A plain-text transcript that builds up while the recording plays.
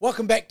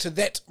Welcome back to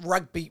That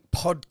Rugby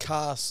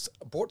Podcast,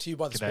 brought to you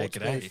by the Sports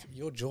G'day. Booth.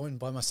 You're joined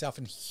by myself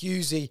and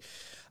Husey.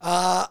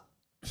 An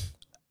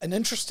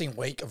interesting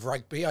week of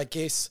rugby, I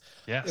guess.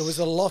 Yes. There was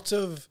a lot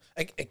of...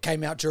 It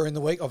came out during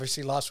the week,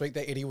 obviously last week,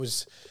 that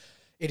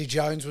Eddie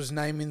Jones was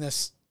naming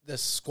this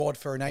squad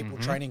for an April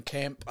training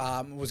camp.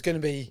 It was going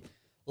to be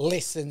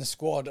less than the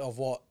squad of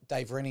what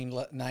Dave Rennie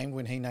named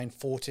when he named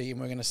 40, and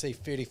we're going to see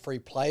 33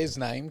 players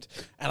named.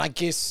 And I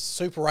guess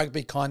Super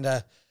Rugby kind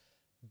of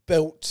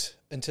built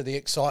into the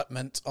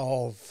excitement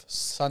of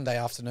Sunday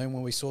afternoon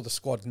when we saw the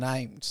squad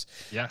names.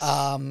 Yes.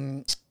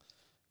 An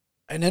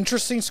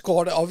interesting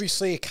squad.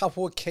 Obviously, a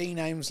couple of key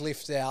names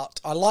left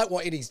out. I like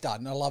what Eddie's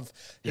done. I love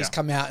he's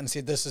come out and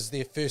said this is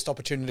their first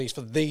opportunities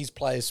for these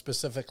players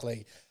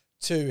specifically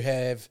to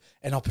have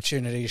an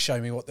opportunity to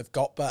show me what they've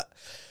got. But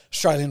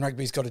Australian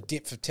rugby's got a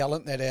depth of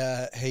talent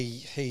that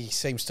he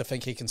seems to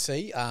think he can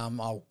see.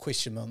 I'll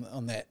question him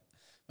on that.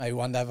 Maybe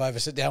one day if I ever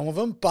sit down with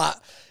him. But,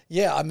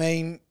 yeah, I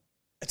mean,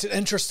 it's an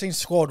interesting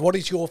squad. What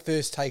is your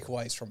first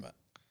takeaways from it?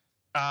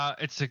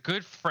 It's a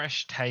good,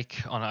 fresh take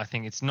on it.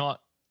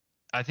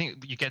 I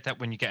think you get that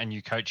when you get a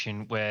new coach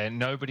in where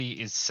nobody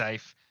is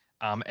safe.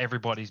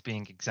 Everybody's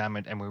being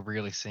examined, and we're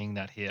really seeing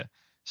that here.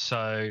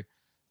 So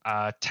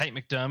Tate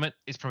McDermott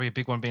is probably a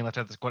big one being left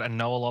out of the squad, and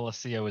Noah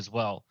Lolosio as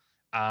well.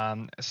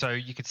 So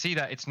you could see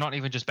that it's not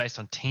even just based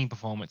on team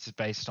performance, it's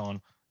based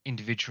on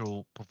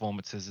individual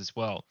performances as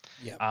well.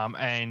 Yeah.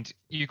 And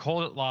you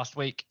called it last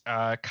week,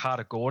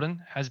 Carter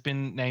Gordon has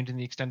been named in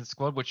the extended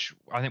squad, which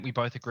I think we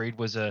both agreed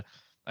was a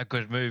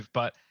good move.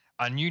 But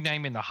a new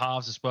name in the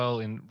halves as well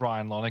in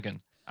Ryan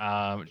Lonergan,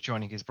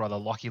 joining his brother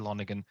Lockie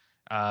Lonergan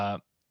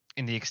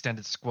in the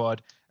extended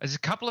squad. There's a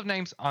couple of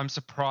names I'm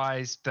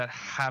surprised that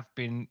have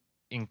been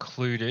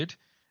included,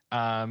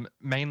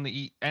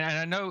 mainly, and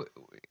I know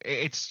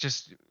it's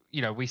just,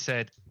 we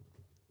said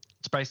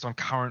it's based on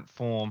current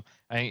form.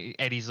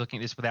 Eddie's looking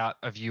at this without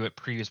a view at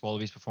previous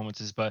Wallabies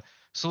performances, but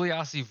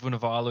Suliasi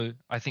Vunivalu,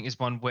 I think, is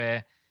one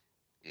where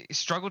he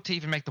struggled to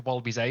even make the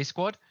Wallabies A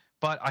squad.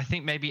 But I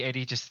think maybe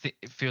Eddie just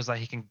feels like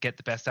he can get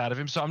the best out of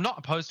him. So I'm not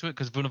opposed to it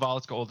because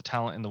Vunivalu's got all the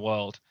talent in the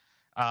world.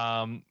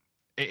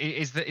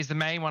 Is the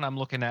main one I'm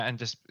looking at and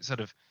just sort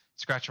of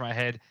scratching my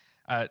head.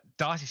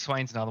 Darcy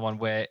Swain's another one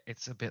where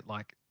it's a bit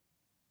like,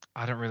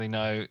 I don't really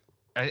know.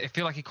 I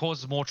feel like he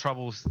causes more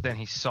troubles than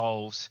he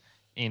solves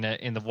in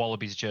the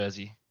Wallabies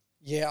jersey.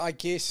 Yeah, I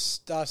guess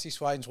Darcy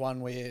Swain's one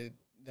where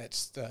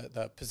that's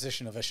the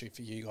position of issue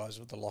for you guys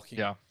with the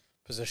locking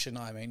position.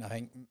 I mean, I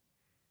think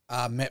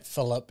Matt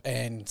Phillip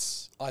and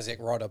Isaac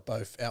Rodder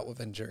both out with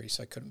injury,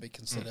 so couldn't be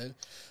considered.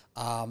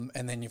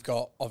 And then you've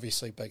got,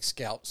 obviously, big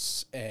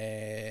scouts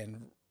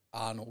and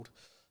Arnold.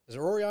 Is it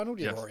Rory Arnold?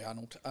 Yeah, Rory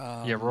Arnold.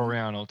 Rory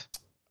Arnold.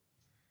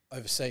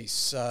 Overseas.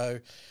 So,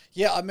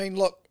 yeah, I mean,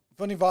 look,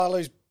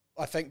 Vunivalu's,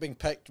 I think, being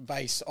picked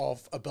based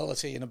off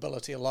ability and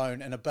ability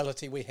alone, and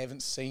ability we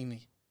haven't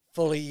seen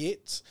fully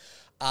yet.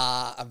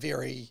 A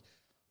very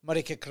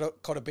Marika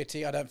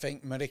Korobeti. I don't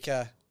think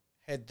Marika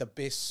had the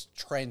best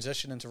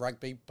transition into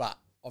rugby, but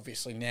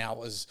obviously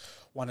now is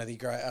one of the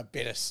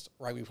best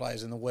rugby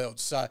players in the world.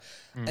 So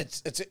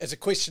it's a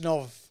question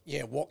of,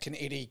 what can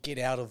Eddie get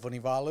out of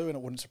Vunivalu, and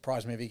it wouldn't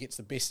surprise me if he gets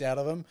the best out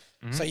of him.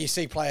 So you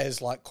see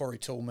players like Corey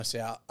Toole miss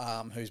out,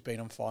 who's been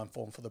on fine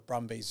form for the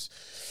Brumbies.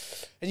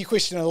 And you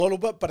question it a little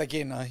bit, but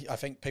again, I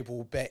think people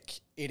will back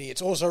Eddie.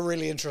 It's also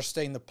really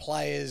interesting, the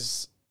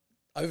players,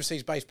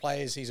 overseas-based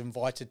players he's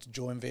invited to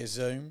join via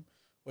Zoom,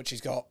 which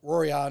he's got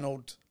Rory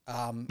Arnold.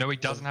 No, he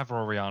doesn't have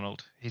Rory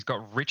Arnold. He's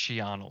got Richie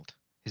Arnold,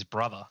 his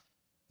brother.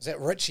 Is that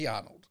Richie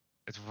Arnold?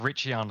 It's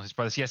Richie Arnold, his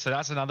brother. Yeah, so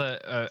that's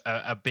another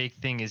a big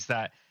thing is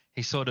that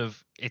it's sort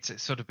of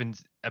been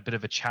a bit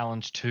of a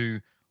challenge to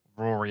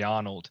Rory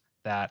Arnold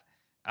that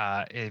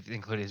it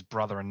included his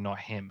brother and not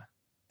him.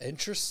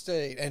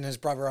 Interesting. And his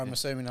brother, I'm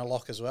assuming, a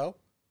lock as well?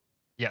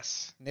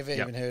 Yes. Never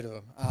even heard of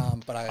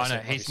him. But I know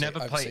he's never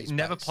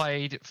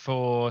played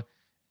for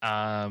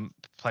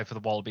the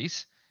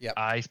Wallabies.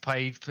 Yeah. He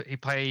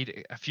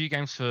played a few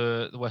games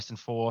for the Western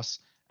Force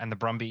and the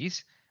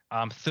Brumbies.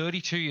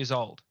 32 years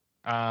old.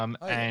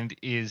 And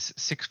is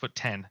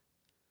 6'10".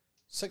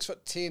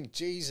 6'10".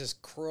 Jesus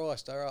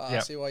Christ! All right, I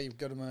see why you've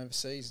got him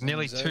overseas.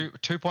 Nearly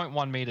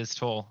 2.1 meters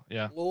tall.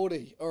 Yeah.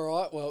 Lordy. All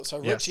right. Well, so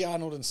Richie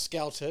Arnold and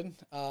Skelton,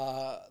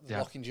 the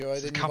locking duo.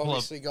 Then you've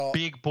obviously got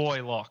big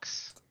boy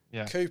locks.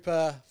 Yeah.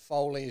 Cooper,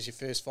 Foley as your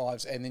first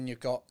fives, and then you've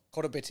got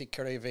Korobeti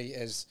Karevi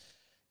as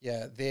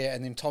there,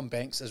 and then Tom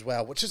Banks as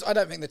well. Which is, I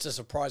don't think that's a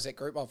surprise, that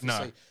group.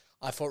 Obviously, no.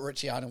 I thought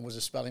Richie Arnold was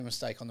a spelling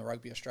mistake on the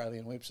Rugby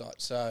Australian website.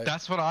 So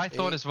that's what I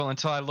thought as well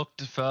until I looked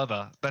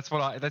further.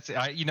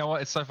 You know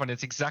what? It's so funny.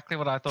 It's exactly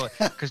what I thought.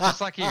 Because just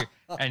like you,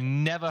 I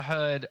never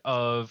heard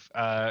of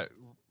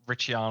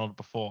Richie Arnold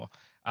before.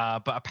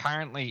 But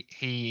apparently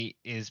he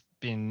has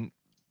been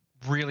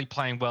really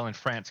playing well in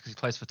France because he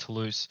plays for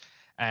Toulouse.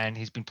 And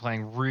he's been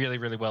playing really,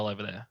 really well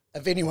over there.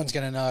 If anyone's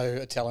going to know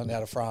a talent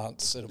out of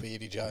France, it'll be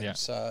Eddie Jones. Yeah.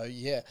 So,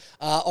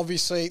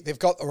 obviously, they've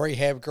got the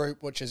rehab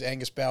group, which is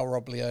Angus Bell,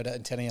 Rob Leota,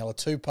 and Taniela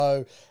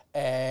Tupou.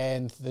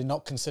 And they're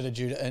not considered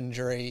due to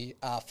injury,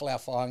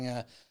 Flau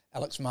Whainga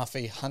Alex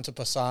Murphy, Hunter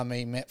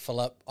Pasami, Matt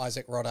Phillip,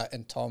 Isaac Rodder,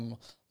 and Tom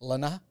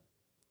Linner.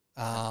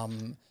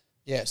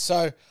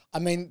 So, I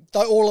mean,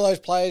 all of those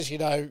players, you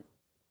know,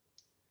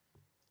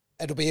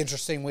 it'll be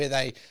interesting where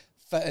they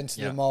fit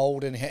into the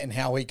mould and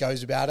how he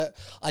goes about it.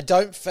 I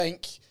don't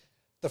think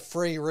the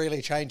three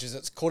really changes.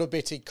 It's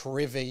Korobeti,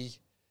 Karevi,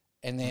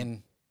 and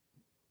then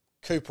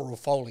Cooper or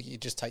Foley. You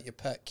just take your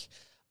pick.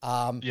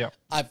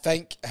 I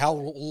think how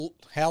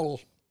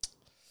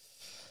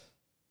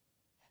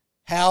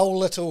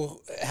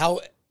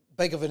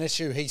big of an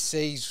issue he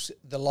sees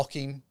the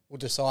locking will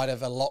decide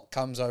if a lock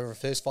comes over a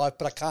first five,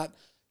 but I can't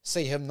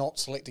see him not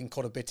selecting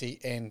Korobeti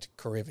and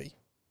Karevi.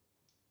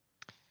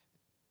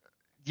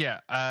 Yeah,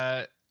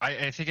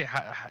 I think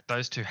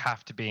those two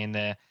have to be in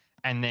there.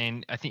 And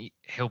then I think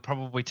he'll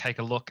probably take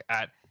a look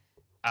at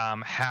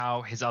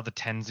how his other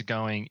 10s are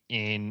going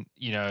in,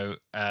 you know,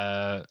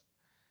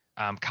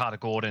 Carter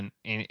Gordon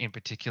in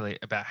particular,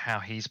 about how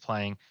he's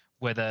playing,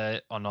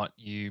 whether or not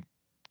you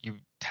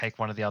take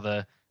one of the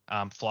other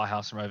fly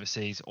halves from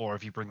overseas, or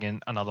if you bring in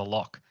another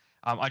lock.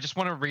 I just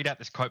want to read out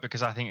this quote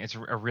because I think it's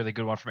a really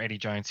good one from Eddie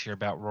Jones here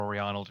about Rory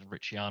Arnold and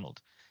Richie Arnold.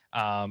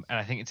 And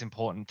I think it's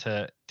important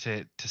to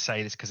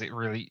say this because it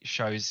really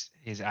shows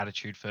his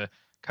attitude for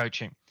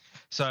coaching.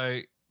 So,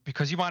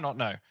 because you might not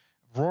know,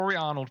 Rory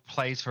Arnold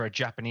plays for a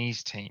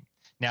Japanese team.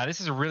 Now,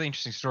 this is a really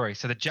interesting story.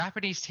 So the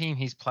Japanese team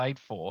he's played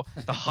for,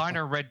 the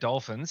Haino Red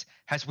Dolphins,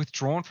 has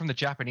withdrawn from the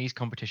Japanese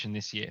competition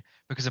this year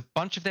because a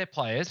bunch of their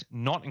players,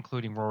 not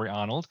including Rory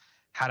Arnold,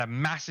 had a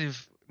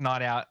massive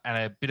night out and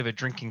a bit of a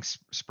drinking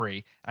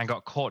spree and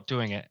got caught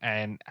doing it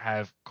and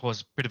have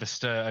caused a bit of a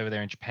stir over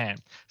there in Japan.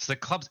 So the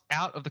club's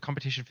out of the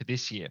competition for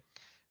this year.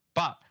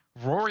 But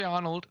Rory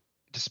Arnold,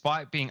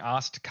 despite being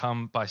asked to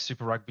come by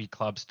Super Rugby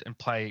clubs and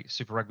play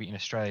Super Rugby in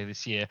Australia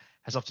this year,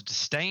 has opted to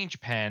stay in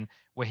Japan,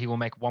 where he will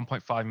make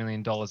 $1.5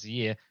 million a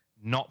year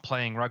not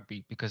playing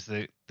rugby because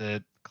the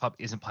club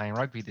isn't playing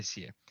rugby this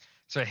year.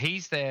 So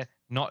he's there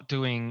not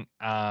doing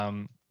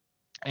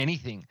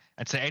anything.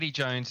 And so Eddie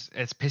Jones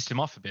has pissed him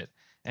off a bit.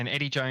 And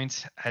Eddie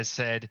Jones has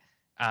said,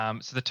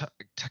 so the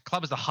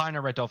club is the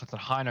Haino Red Dolphins,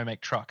 and Haino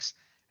make trucks.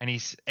 And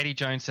Eddie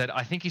Jones said,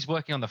 I think he's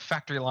working on the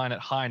factory line at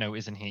Haino,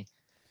 isn't he?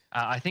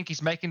 I think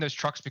he's making those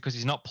trucks because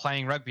he's not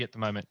playing rugby at the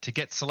moment. To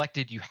get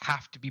selected, you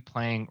have to be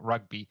playing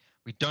rugby.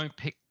 We don't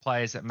pick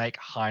players that make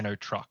Haino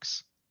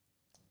trucks.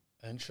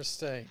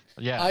 Interesting.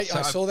 Yeah, I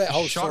saw that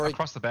whole shot story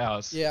across the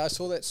bows. Yeah, I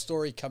saw that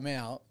story come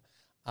out,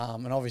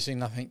 and obviously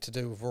nothing to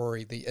do with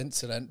Rory, the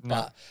incident,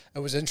 but it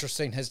was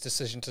interesting his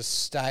decision to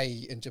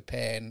stay in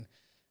Japan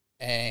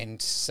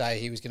and say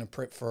he was going to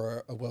prep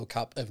for a World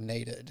Cup if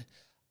needed.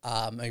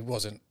 He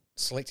wasn't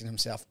selecting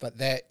himself, but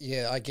that,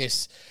 I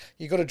guess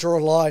you got to draw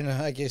a line,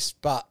 I guess.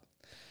 But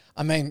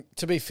I mean,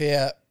 to be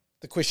fair,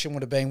 the question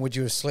would have been, would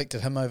you have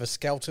selected him over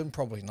Skelton?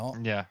 Probably not.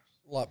 Yeah.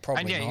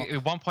 Probably not.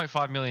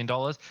 $1.5 million,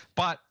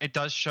 but it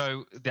does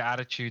show the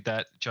attitude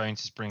that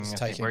Jones is bringing,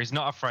 where he's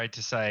not afraid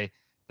to say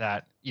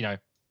that, you know,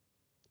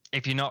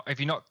 if you're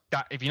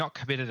not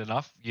committed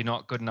enough, you're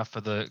not good enough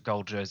for the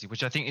gold jersey,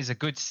 which I think is a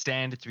good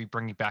standard to be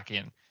bringing back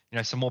in. You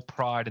know, some more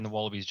pride in the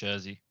Wallabies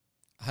jersey.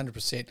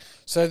 100%.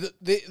 So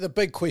the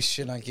big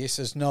question, I guess,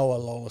 is Noah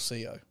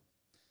Lolosio.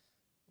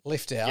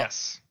 Left out.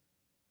 Yes.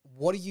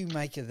 What do you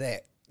make of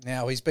that?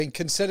 Now, he's been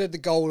considered the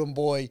golden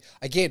boy.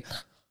 Again,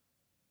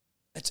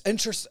 it's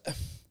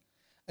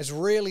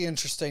really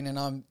interesting, and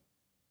I'm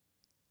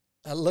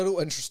a little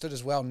interested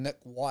as well. Nick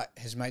White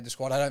has made the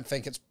squad. I don't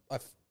think it's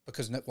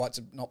because Nick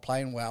White's not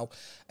playing well.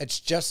 It's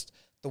just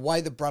the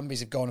way the Brumbies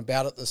have gone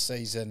about it this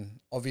season,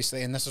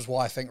 obviously, and this is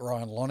why I think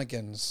Ryan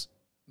Lonergan's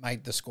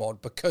made the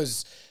squad,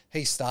 because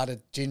he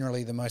started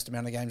generally the most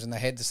amount of games, and they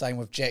had the same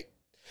with Jack.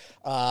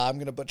 I'm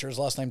going to butcher his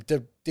last name,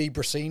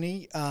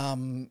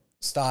 DeBrasini,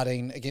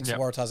 starting against the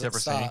Waratahs at the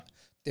start.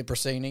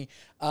 DeBrasini.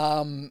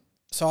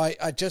 So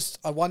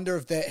I wonder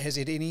if that has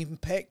had any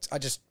impact.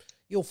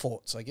 Your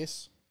thoughts, I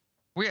guess.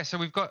 Well, yeah, so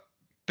we've got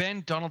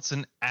Ben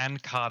Donaldson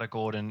and Carter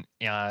Gordon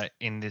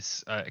in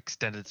this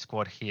extended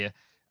squad here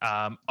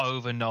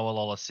over Noah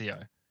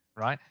Lolosio,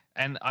 right?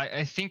 And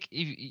I think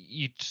if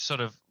you sort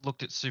of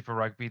looked at Super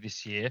Rugby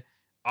this year,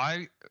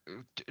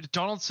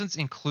 Donaldson's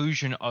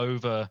inclusion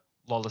over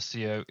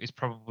Lolosio is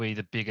probably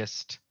the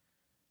biggest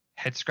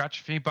head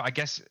scratch for me, but I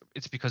guess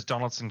it's because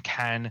Donaldson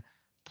can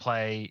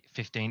play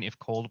 15 if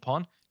called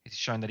upon. He's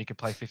shown that he could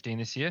play 15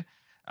 this year.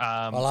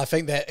 Well, I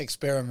think that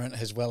experiment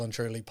has well and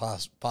truly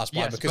passed by,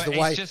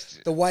 because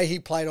the way he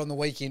played on the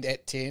weekend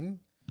at 10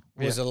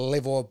 was a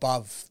level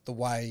above the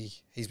way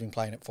he's been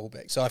playing at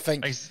fullback. So I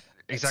think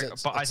exactly,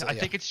 I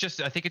think it's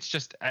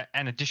just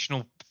an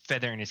additional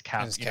feather in his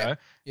cap. Yep.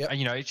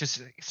 You know, it's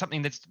just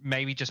something that's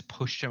maybe just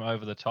pushed him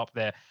over the top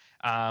there.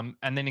 And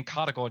then in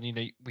Carter Gordon, you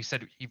know, we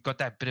said you've got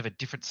that bit of a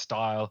different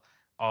style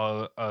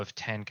of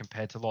 10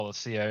 compared to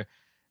Lolosio.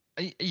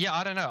 Yeah,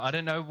 I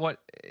don't know what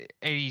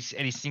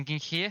Eddie's thinking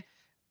here.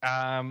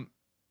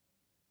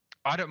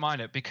 I don't mind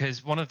it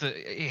because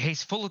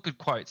he's full of good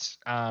quotes,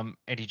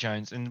 Eddie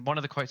Jones. And one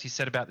of the quotes he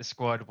said about the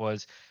squad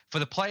was, for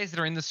the players that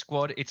are in the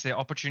squad, it's their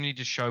opportunity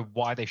to show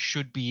why they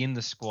should be in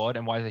the squad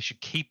and why they should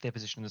keep their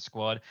position in the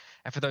squad.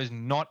 And for those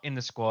not in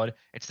the squad,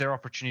 it's their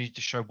opportunity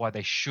to show why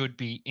they should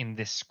be in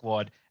this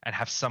squad and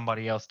have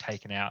somebody else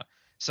taken out.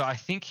 So I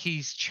think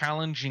he's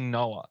challenging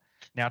Noah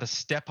now to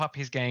step up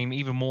his game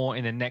even more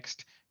in the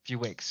next few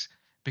weeks.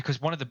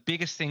 Because one of the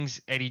biggest things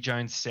Eddie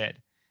Jones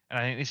said, and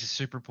I think this is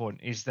super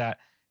important, is that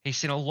he's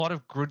seen a lot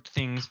of good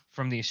things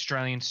from the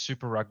Australian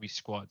Super Rugby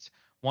squads.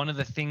 One of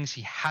the things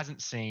he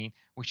hasn't seen,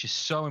 which is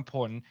so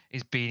important,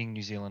 is beating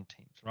New Zealand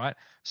teams, right?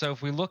 So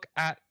if we look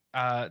at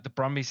the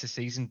Brumbies this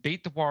season,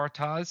 beat the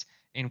Waratahs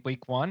in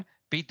week 1,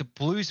 beat the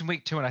Blues in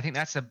week 2, and I think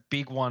that's a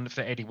big one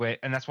for Eddie,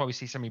 and that's why we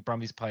see so many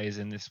Brumbies players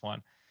in this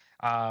one.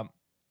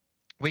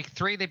 Week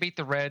 3, they beat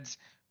the Reds.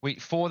 Week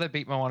 4, they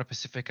beat Moana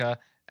Pacifica.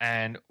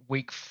 And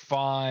week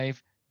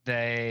 5,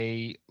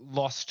 they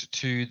lost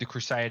to the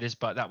Crusaders,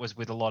 but that was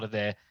with a lot of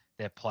their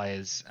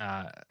players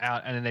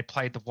out. And then they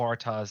played the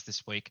Waratahs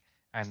this week,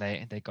 and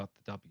they got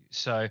the W.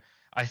 So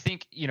I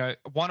think,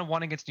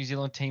 1-1 against New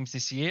Zealand teams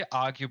this year,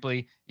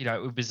 arguably,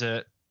 it was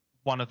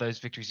one of those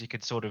victories you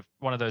could sort of,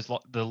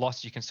 the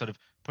loss you can sort of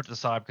put to the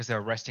side because they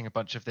were resting a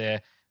bunch of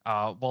their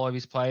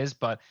Wallabies players.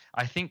 But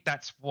I think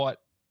that's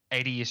what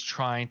Eddie is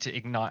trying to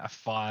ignite a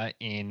fire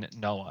in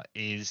Noah,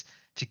 is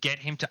to get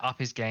him to up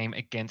his game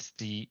against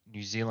the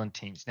New Zealand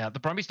teams. Now, the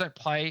Brumbies don't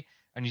play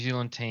a New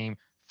Zealand team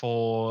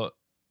for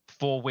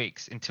 4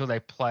 weeks until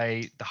they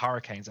play the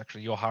Hurricanes,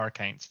 actually your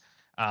Hurricanes,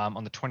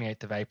 on the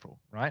 28th of April,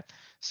 right?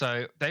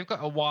 So they've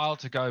got a while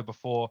to go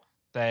before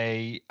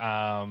they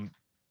actually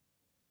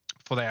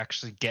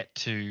get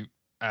to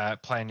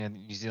play in the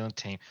New Zealand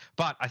team.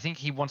 But I think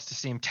he wants to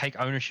see him take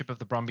ownership of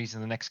the Brumbies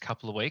in the next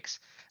couple of weeks.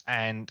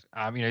 And,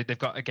 they've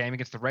got a game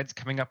against the Reds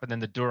coming up and then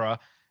the Dura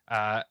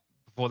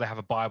before they have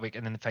a bye week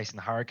and then they're facing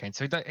the Hurricanes.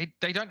 So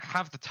they don't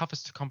have the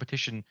toughest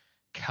competition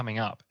coming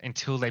up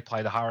until they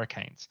play the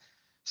Hurricanes.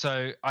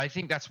 So I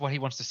think that's what he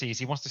wants to see, is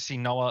he wants to see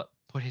Noah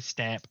put his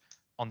stamp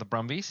on the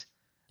Brumbies.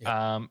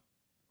 Yeah.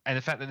 And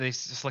the fact that they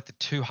selected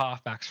 2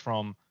 halfbacks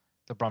from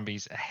the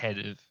Brumbies ahead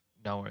of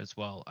Noah as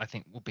well, I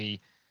think will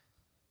be...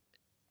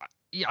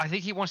 Yeah, I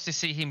think he wants to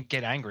see him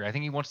get angry. I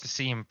think he wants to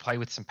see him play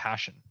with some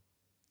passion.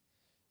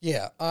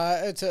 Yeah,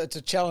 it's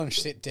a challenge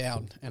set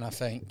down, and I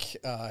think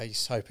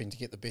he's hoping to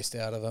get the best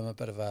out of him, a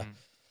bit of a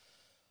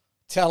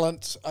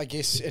talent, I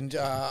guess, and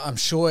I'm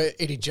sure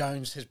Eddie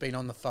Jones has been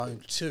on the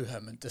phone to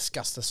him and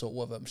discussed this all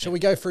with him. Shall we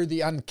go through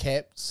the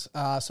uncapped?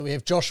 So we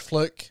have Josh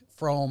Fluke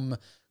from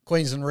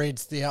Queensland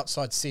Reds, the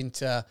outside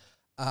centre.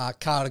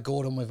 Carter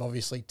Gordon, we've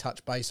obviously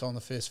touched base on,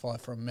 the first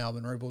 5 from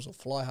Melbourne Rebels, or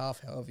fly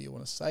half, however you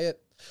want to say it.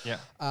 Yeah.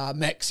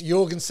 Max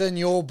Jorgensen,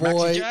 your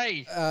boy. Maxie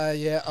J.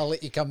 Yeah, I'll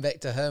let you come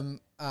back to him.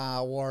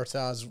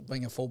 Waratahs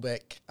winger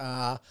fullback.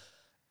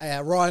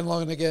 Ryan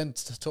Lonergan,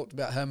 talked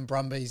about him.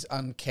 Brumbies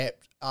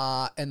uncapped.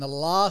 And the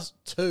last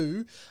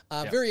 2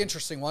 very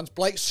interesting ones.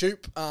 Blake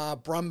Shoop,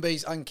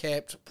 Brumbies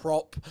uncapped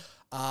prop,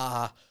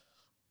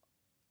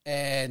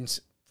 and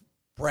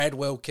Brad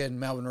Wilkin,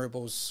 Melbourne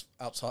Rebels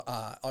outside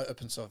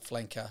open side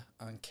flanker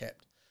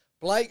uncapped.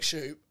 Blake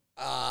Shoop,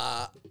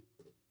 I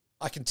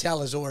can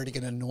tell is already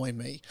going to annoy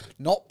me,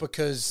 not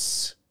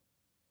because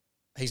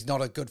he's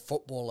not a good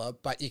footballer,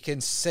 but you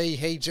can see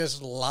he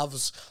just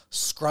loves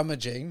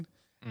scrummaging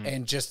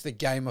and just the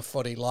game of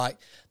footy. Like,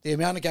 the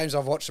amount of games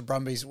I've watched the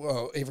Brumbies,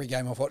 well, every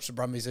game I've watched the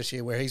Brumbies this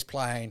year where he's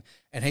playing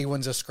and he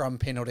wins a scrum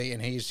penalty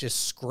and he's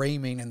just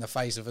screaming in the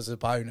face of his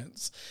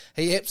opponents.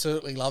 He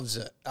absolutely loves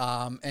it.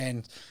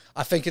 And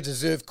I think a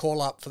deserved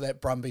call-up for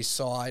that Brumbies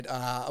side.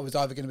 It was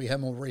either going to be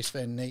him or Reece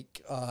Van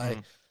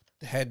Nieck.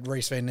 Had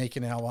Reece Van Nieck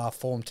in our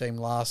form team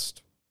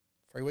last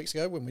 3 weeks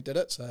ago when we did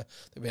it, so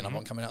there'll be another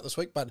one coming out this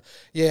week. But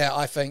yeah,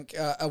 I think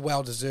a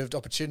well-deserved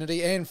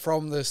opportunity, and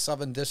from the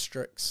Southern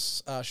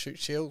District's Shoot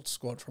Shield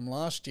squad from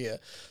last year.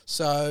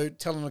 So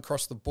talent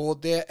across the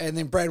board there. And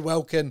then Brad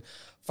Wilkin,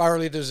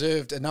 thoroughly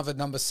deserved, another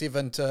number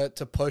 7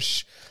 to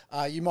push.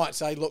 You might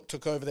say, look,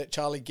 took over that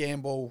Charlie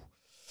Gamble,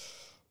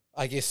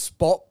 I guess,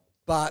 spot.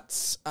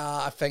 But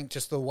I think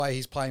just the way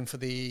he's playing for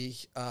the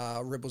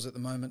Rebels at the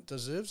moment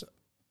deserves it.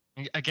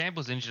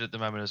 Gamble's injured at the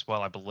moment as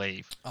well, I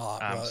believe. Oh,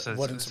 well, it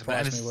wouldn't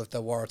surprise me with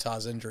the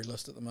Waratahs injury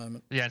list at the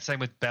moment. Yeah, and same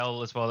with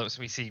Bell as well.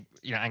 We see,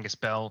 Angus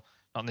Bell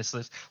on this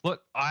list.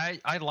 Look, I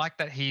like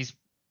that he's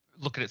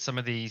looking at some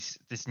of this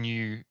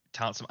new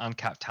talent, some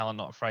uncapped talent,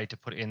 not afraid to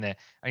put it in there.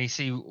 And you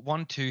see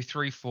 1, 2,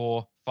 3,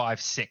 4,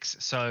 5, 6.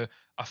 So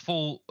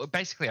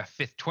basically a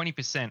fifth,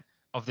 20%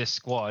 of this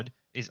squad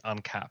is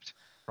uncapped,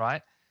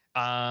 right?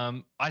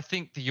 I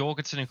think the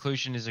Jorgensen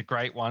inclusion is a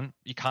great one.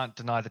 You can't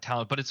deny the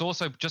talent, but it's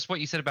also just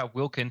what you said about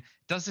Wilkin.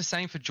 Does the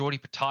same for Geordie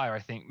Pataia, I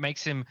think.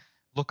 Makes him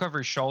look over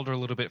his shoulder a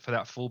little bit for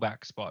that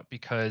fullback spot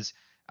because,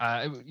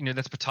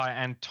 that's Pataia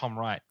and Tom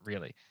Wright,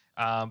 really.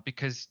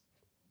 Because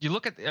you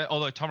look at,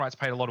 although Tom Wright's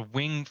played a lot of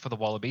wing for the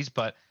Wallabies,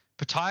 but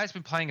Pataia's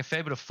been playing a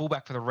fair bit of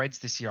fullback for the Reds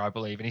this year, I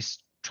believe, and he's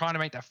trying to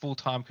make that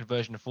full-time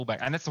conversion to fullback.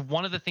 And that's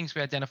one of the things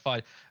we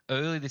identified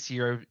early this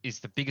year is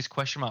the biggest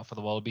question mark for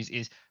the Wallabies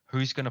is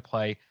who's going to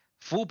play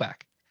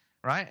fullback,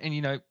 right? And,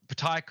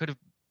 Patai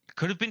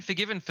could have been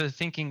forgiven for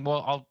thinking,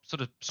 well, I'll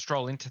sort of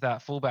stroll into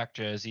that fullback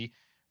jersey,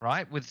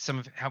 right, with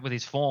with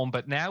his form.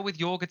 But now with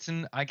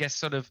Jorgensen, I guess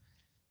sort of,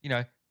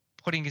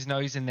 putting his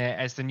nose in there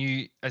as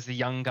the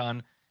young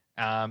gun,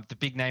 the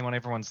big name on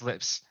everyone's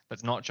lips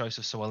that's not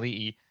Joseph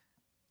Suaalii.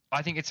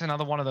 I think it's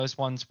another one of those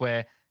ones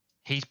where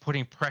he's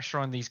putting pressure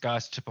on these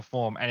guys to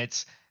perform. And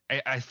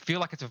I feel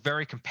like it's a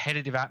very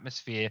competitive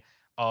atmosphere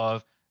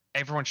of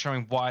everyone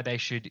showing why they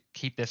should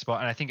keep their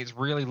spot. And I think it's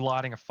really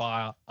lighting a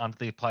fire under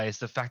the players.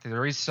 The fact that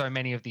there is so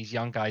many of these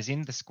young guys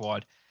in the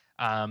squad,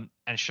 and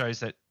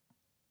shows that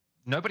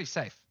nobody's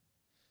safe.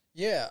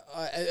 Yeah,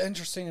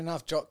 interesting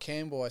enough, Jock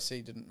Campbell I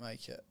see didn't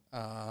make it,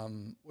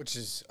 which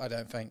is, I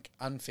don't think,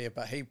 unfair,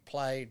 but he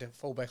played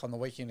fullback on the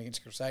weekend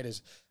against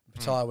Crusaders.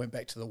 Patai went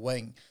back to the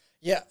wing.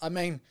 Yeah, I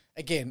mean,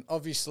 again,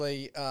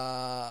 obviously,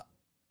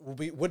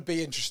 would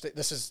be interesting.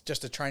 This is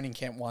just a training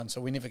camp one,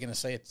 so we're never going to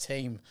see a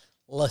team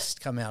list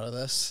come out of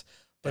this.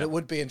 But it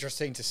would be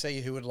interesting to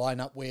see who would line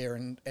up where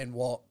and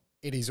what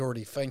Eddie's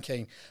already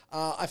thinking.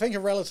 I think a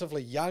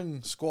relatively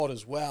young squad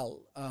as well,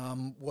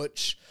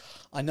 which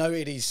I know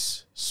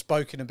Eddie's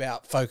spoken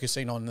about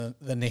focusing on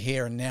the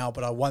here and now,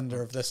 but I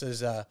wonder if this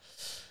is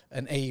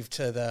an eve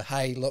to the,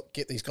 hey, look,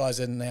 get these guys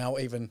in now,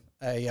 even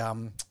a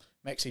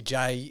Maxi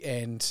J,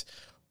 and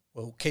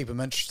we'll keep them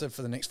interested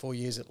for the next 4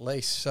 years at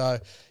least. So,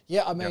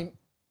 yeah, I mean,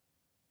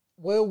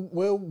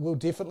 we'll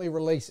definitely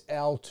release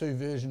our two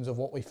versions of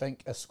what we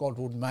think a squad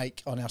would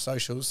make on our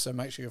socials, so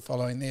make sure you're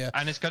following there.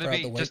 And it's going to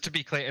be, just to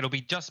be clear, it'll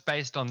be just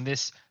based on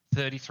this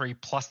 33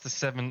 plus the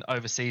 7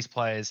 overseas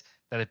players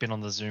that have been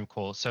on the Zoom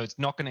call. So it's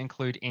not going to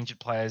include injured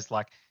players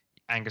like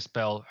Angus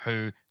Bell,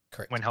 who,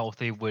 when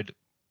healthy, would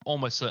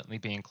almost certainly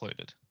be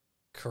included.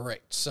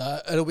 Correct. So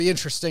it'll be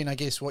interesting, I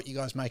guess, what you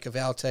guys make of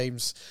our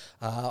teams.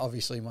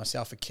 Obviously,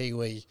 myself, a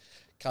Kiwi,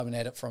 coming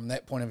at it from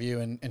that point of view,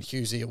 and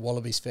Hughesy, a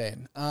Wallabies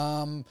fan.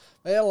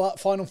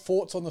 Final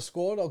thoughts on the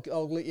squad.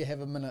 I'll let you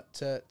have a minute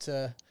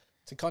to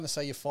kind of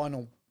say your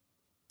final,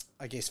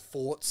 I guess,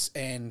 thoughts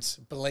and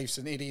beliefs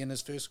in Eddie and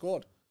his first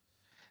squad.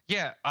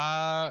 Yeah,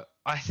 I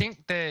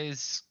think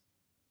there's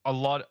a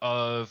lot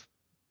of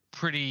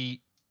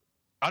pretty.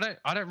 I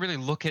don't really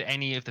look at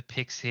any of the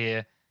picks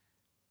here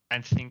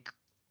and think,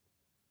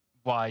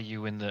 why are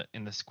you in the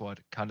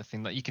squad kind of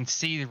thing. Like, you can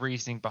see the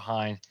reasoning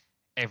behind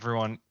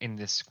everyone in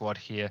this squad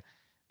here.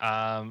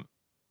 And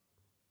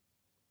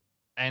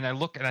I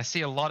look and I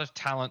see a lot of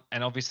talent,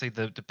 and obviously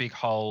the big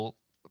hole,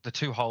 the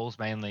two holes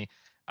mainly,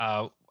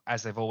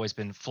 as they've always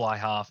been, fly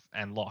half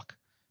and lock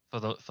for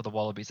the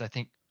Wallabies. I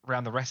think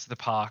around the rest of the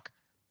park,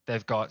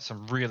 they've got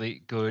some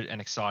really good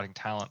and exciting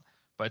talent.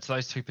 But it's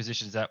those two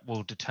positions that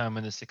will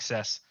determine the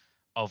success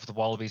of the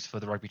Wallabies for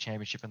the Rugby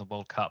Championship and the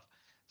World Cup.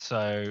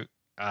 So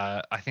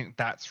I think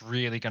that's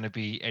really going to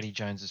be Eddie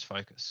Jones's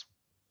focus.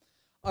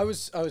 I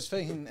was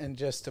thinking, and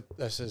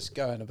this is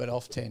going a bit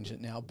off tangent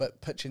now,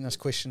 but pitching this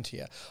question to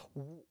you: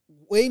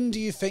 when do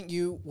you think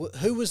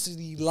who was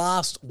the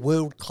last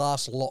world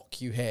class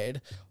lock you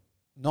had?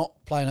 Not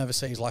playing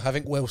overseas, like I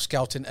think Will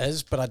Skelton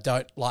is, but I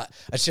don't like.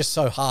 It's just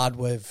so hard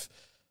with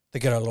the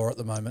good old law at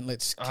the moment.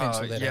 Let's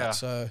cancel that out.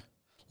 So,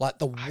 like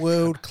the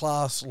world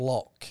class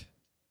lock.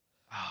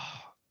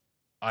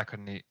 I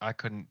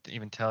couldn't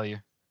even tell you.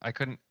 I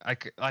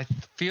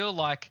feel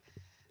like,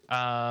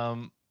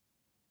 man,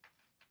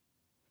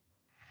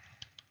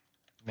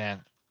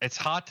 it's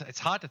hard to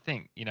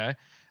think,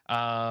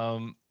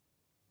 I'll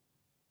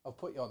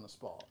put you on the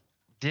spot.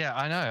 Yeah,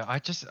 I know.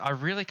 I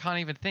really can't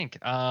even think.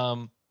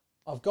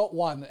 I've got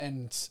one,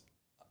 and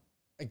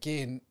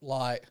again,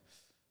 like,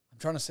 I'm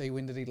trying to see,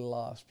 when did he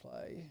last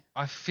play?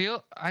 I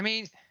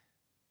mean,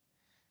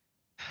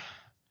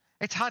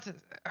 it's hard to,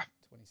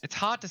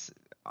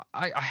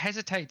 I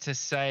hesitate to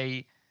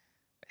say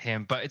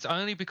him, but it's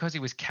only because he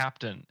was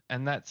captain,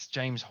 and that's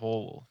James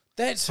Hall.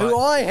 That's who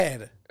I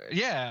had.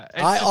 Yeah.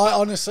 I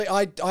honestly,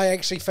 I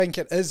actually think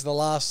he was the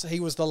last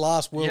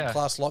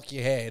world-class lock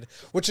you had,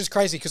 which is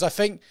crazy because I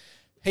think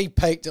he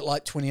peaked at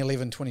like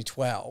 2011,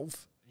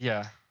 2012.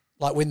 Yeah.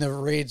 Like when the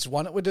Reds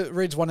won it. The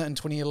Reds won it in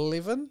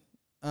 2011.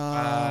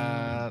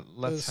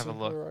 Let's have a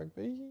look. Super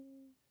Rugby.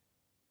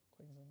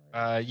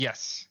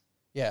 Yes.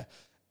 Yeah.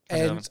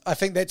 And I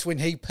think that's when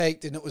he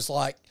peaked, and it was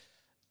like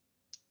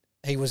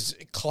he was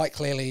quite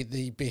clearly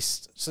the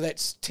best. So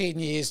that's 10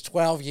 years,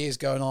 12 years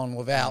going on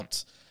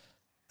without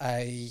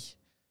a,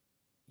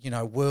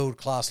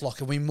 world-class lock.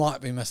 And we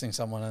might be missing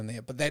someone in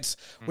there. But that's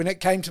when it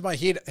came to my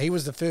head, he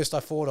was the first I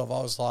thought of.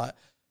 I was like,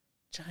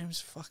 James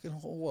fucking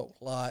Hall.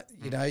 Like,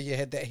 you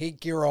had that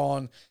headgear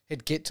on,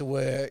 he'd get to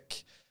work.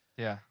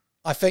 Yeah.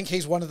 I think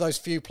he's one of those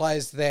few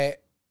players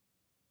that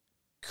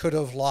could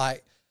have,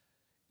 like,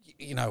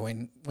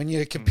 when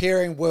you're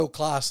comparing world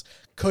class,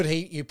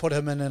 you put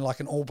him in like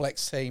an All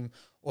Blacks team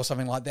or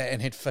something like that,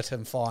 and he'd fit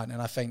him fine, and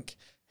I think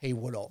he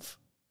would have.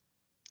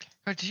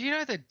 But do you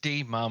know that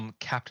D Mum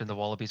captained the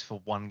Wallabies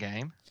for one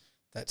game?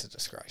 That's a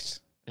disgrace.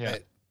 Yeah,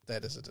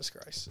 That is a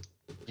disgrace.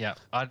 Yeah,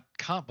 I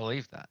can't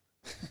believe that.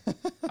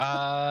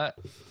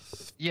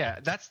 Yeah,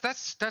 that's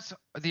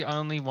the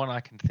only one I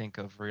can think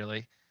of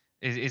really.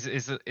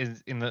 Is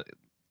in the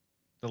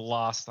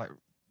last like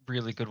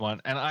really good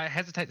one, and I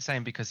hesitate to say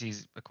him because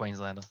he's a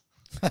Queenslander.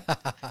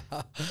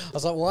 I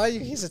was like, why are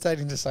you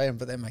hesitating to say him?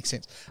 But that makes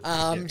sense.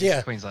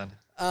 Yeah, Queensland.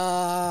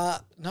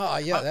 That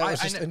was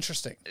just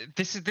interesting.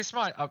 This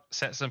might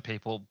upset some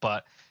people,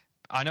 but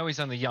I know he's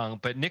only young.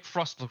 But Nick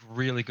Frost looked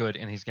really good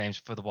in his games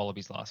for the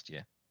Wallabies last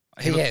year.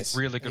 He looked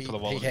really good for the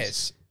Wallabies. He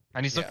has,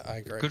 and he's looked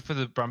good for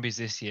the Brumbies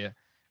this year.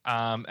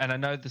 And I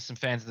know there's some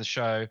fans of the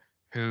show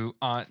who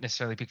aren't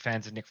necessarily big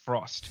fans of Nick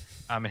Frost,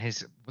 and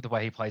the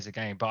way he plays the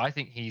game. But I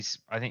think he's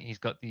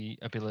got the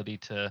ability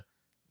to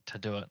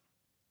do it.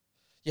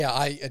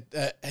 Yeah,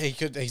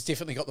 he's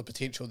definitely got the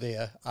potential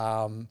there.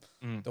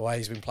 The way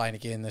he's been playing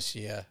again this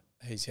year,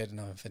 he's had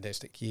another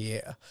fantastic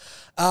year.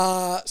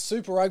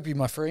 Super Rugby,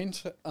 my friend.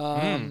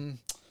 A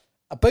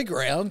big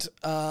round,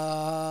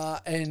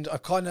 and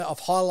I've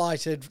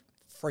highlighted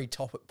 3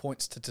 topic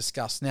points to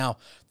discuss. Now,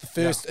 the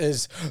first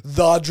is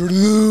the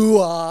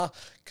Drua,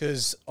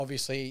 because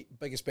obviously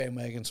biggest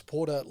bandwagon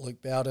supporter,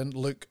 Luke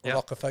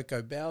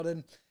Rocafoko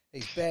Bowden,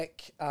 he's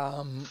back.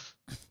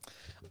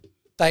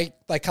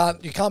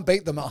 You can't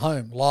beat them at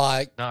home.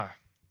 Like, no.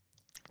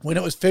 When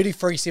it was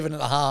 33-7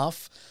 at a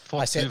half,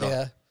 I sat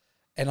there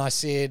and I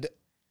said,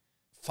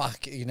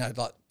 fuck,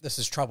 this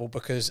is trouble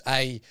because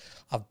I've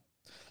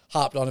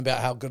harped on about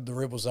how good the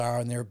Rebels are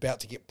and they're about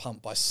to get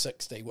pumped by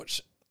 60,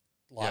 which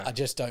I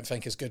just don't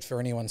think is good for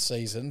anyone's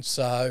season.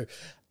 So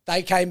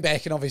they came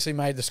back and obviously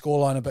made the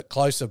scoreline a bit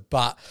closer.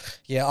 But,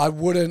 yeah, I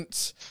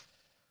wouldn't...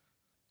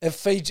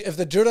 If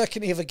the Drua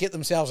can ever get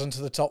themselves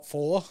into the top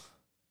 4...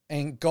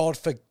 and God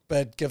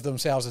forbid give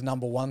themselves a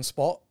number 1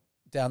 spot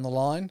down the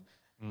line,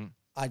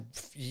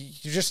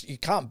 you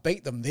can't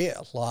beat them there.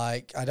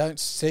 Like, I don't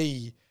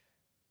see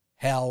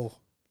how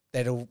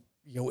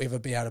you'll ever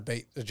be able to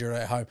beat the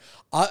Drua at home.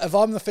 If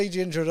I'm the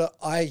Fijian Drua,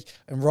 I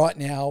am right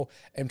now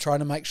trying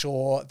to make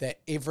sure that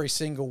every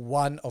single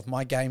one of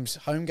my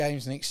home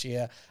games next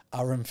year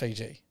are in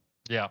Fiji.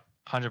 Yeah,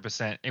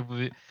 100%.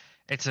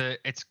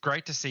 It's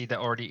great to see that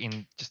already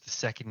in just the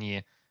second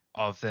year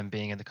of them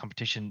being in the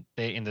competition.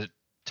 They're in the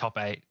top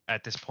 8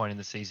 at this point in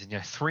the season.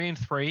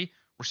 3-3,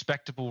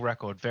 respectable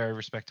record, very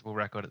respectable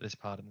record at this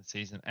part of the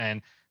season,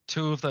 and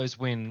 2 of those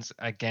wins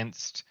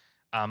against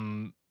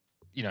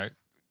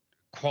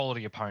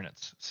quality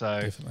opponents.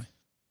 So definitely,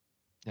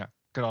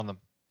 good on them.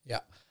 Yeah.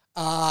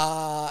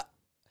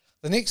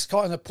 The next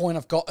kind of point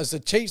I've got is the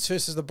Chiefs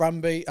versus the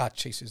Brumbies.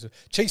 Chiefs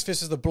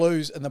versus the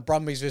Blues and the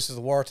Brumbies versus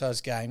the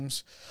Waratahs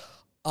games.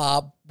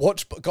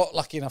 Got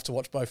lucky enough to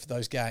watch both of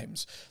those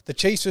games. The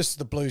Chiefs versus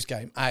the Blues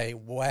game,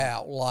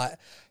 wow, like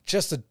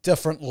just a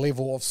different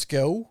level of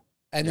skill.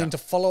 And then to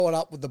follow it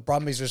up with the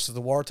Brumbies versus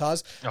the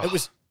Waratahs, it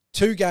was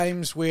 2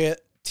 games where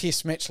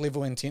test match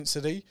level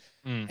intensity,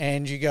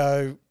 and you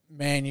go,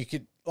 man, you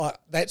could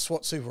that's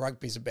what Super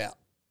Rugby's about.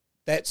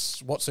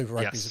 That's what Super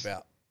Rugby's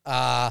about.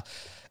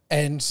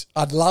 And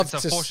I'd love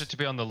It's unfortunate to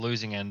be on the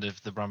losing end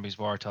of the Brumbies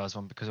Waratahs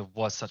one because it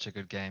was such a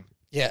good game.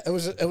 Yeah, it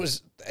was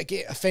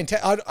again a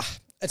fantastic.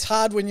 It's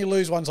hard when you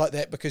lose ones like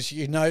that because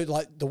the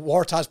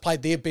Waratahs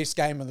played their best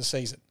game of the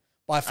season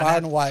by far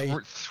and away.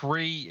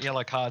 3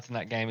 yellow cards in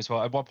that game as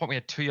well. At one point we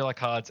had 2 yellow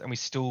cards and we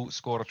still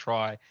scored a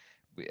try.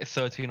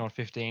 13 on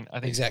 15. I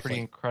think it's pretty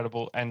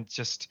incredible. And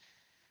just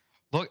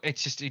look, it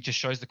just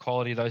shows the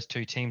quality of those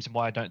 2 teams and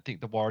why I don't think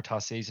the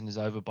Waratah season is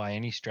over by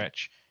any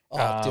stretch.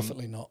 Oh,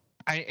 definitely not.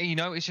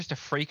 It's just a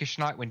freakish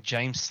night when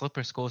James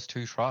Slipper scores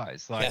 2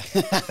 tries.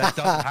 That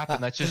doesn't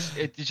happen.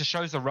 It just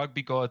shows the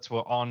rugby gods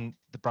were on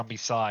the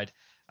Brumbies side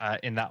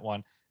in that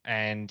one.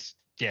 And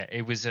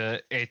it's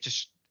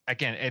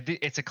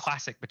a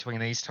classic between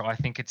these 2. I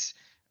think it's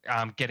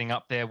getting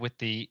up there with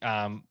the.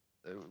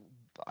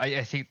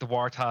 I think the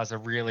Waratahs are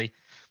really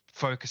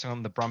focusing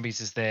on the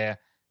Brumbies as their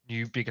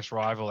new biggest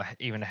rival,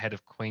 even ahead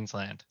of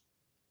Queensland.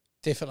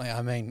 Definitely.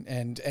 I mean,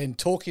 and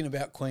talking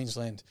about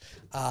Queensland,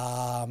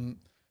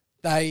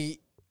 they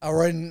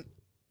are in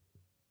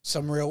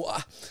some real,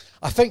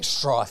 I think,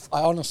 strife.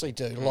 I honestly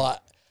do.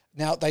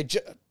 Now they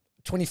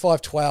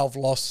 25-12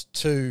 loss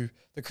to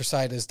the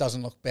Crusaders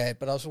doesn't look bad,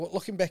 but I was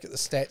looking back at the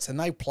stats and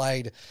they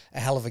played a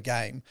hell of a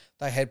game.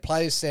 They had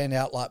players stand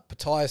out, like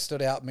Pattaya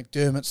stood out,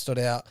 McDermott stood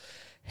out,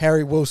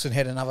 Harry Wilson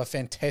had another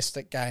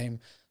fantastic game.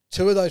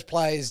 2 of those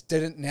players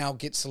didn't now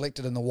get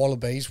selected in the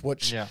Wallabies,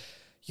 which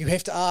you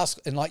have to ask,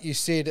 and like you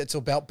said, it's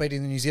about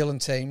beating the New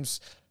Zealand teams.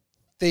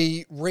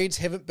 The Reds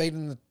haven't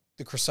beaten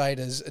the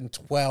Crusaders in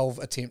 12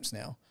 attempts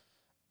now.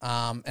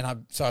 I'm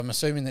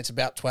assuming that's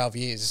about 12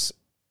 years,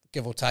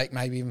 give or take,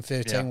 maybe even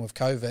 13 with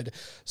COVID.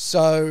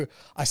 So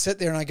I sit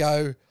there and I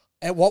go,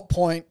 at what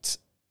point,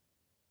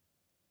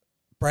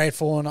 Brad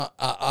Thorn,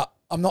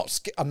 I'm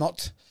not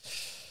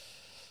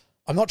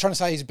trying to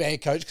say he's a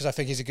bad coach because I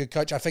think he's a good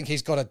coach. I think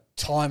he's got a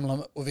time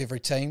limit with every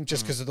team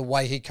just because of the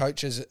way he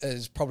coaches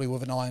is probably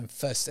with an iron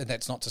fist, and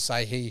that's not to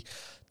say he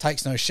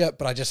takes no shit,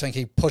 but I just think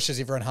he pushes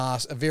everyone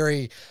hard. A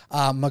very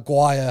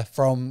Maguire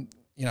from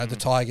the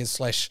Tigers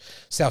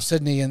 / South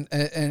Sydney, and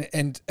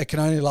it can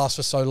only last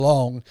for so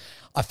long.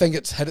 I think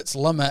it's hit its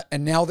limit,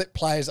 and now that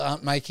players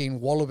aren't making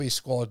Wallaby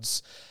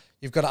squads,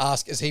 you've got to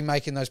ask, is he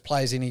making those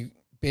players any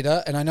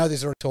better? And I know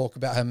there's already talk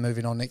about him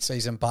moving on next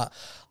season, but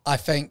I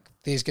think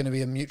there's going to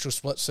be a mutual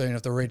split soon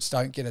if the Reds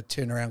don't get a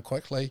turnaround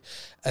quickly.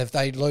 If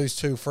they lose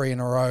 2-3 in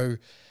a row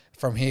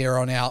from here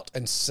on out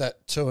and sit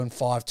 2-5,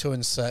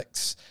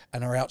 2-6,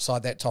 and are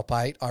outside that top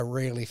 8, I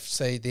really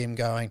see them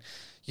going,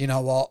 you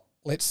know what,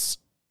 let's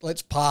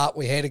part.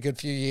 We had a good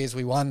few years.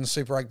 We won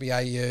Super Rugby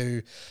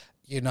AU.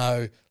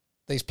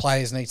 These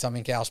players need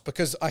something else,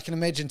 because I can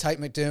imagine Tate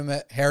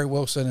McDermott, Harry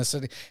Wilson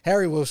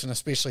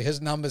especially,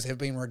 his numbers have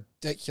been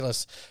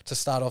ridiculous to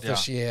start off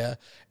this year,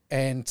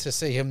 and to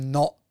see him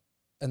not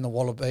in the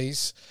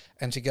Wallabies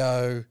and to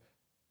go,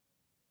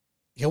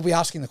 he'll be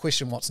asking the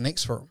question, what's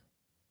next for him?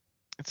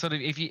 It's sort of,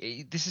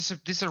 this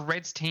is a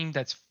Reds team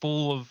that's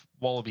full of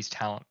Wallabies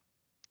talent,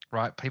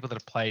 right? People that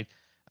have played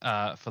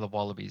for the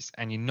Wallabies,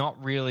 and you're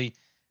not really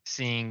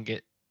seeing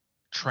it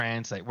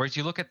translate. Whereas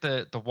you look at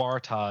the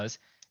Waratahs,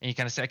 and you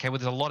kind of say, okay, well,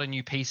 there's a lot of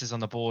new pieces on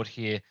the board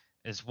here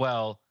as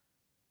well,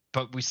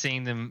 but we're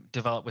seeing them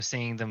develop. We're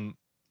seeing them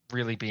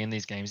really be in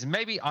these games. And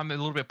maybe I'm a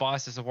little bit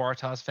biased as a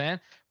Waratahs fan,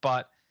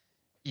 but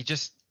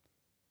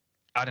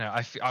I don't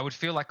know. I would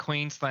feel like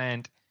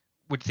Queensland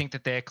would think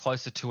that they're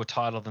closer to a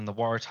title than the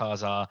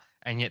Waratahs are,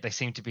 and yet they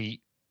seem to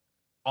be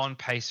on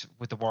pace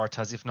with the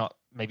Waratahs, if not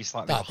maybe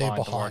slightly behind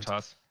the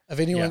Waratahs.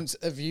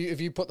 If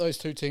you put those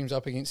two teams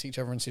up against each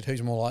other and said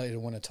who's more likely to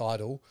win a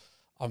title,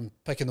 I'm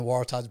picking the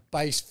Waratahs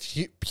based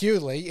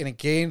purely, and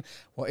again,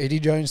 what Eddie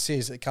Jones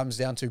says, it comes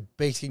down to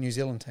beating New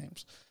Zealand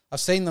teams. I've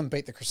seen them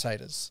beat the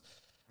Crusaders.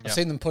 I've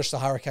seen them push the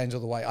Hurricanes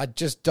all the way. I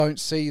just don't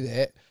see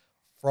that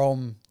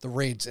from the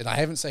Reds, and I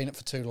haven't seen it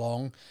for too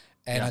long,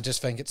 and I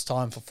just think it's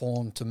time for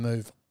form to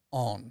move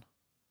on.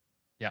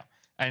 Yeah,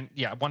 and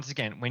once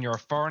again, when you're a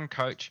foreign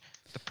coach,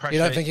 the pressure. You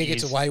don't think he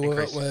gets away with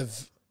increased. it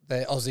with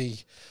the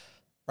Aussie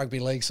Rugby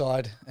League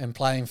side and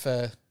playing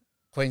for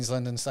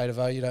Queensland and State of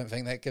O? You don't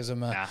think that gives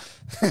him a...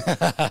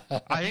 Nah.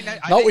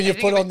 Not when you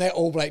put on that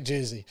All Black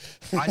jersey.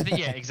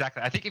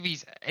 Exactly. I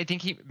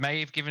think he may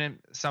have given him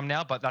some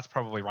now, but that's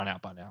probably run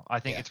out by now. I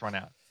think it's run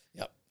out.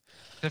 Yep.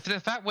 For the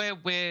fact where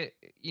we're,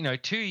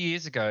 2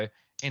 years ago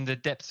in the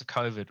depths of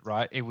COVID,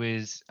 right? It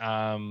was,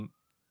 or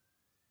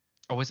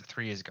was it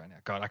 3 years ago now?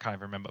 God, I can't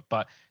even remember.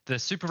 But the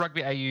Super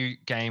Rugby AU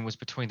game was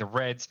between the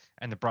Reds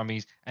and the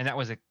Brummies, and that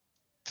was a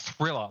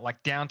thriller,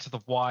 like down to the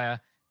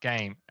wire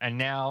game. And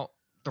now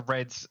the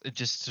Reds are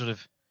just sort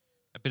of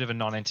a bit of a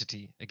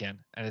non-entity again.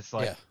 And it's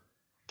like...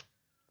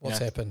 What's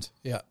happened?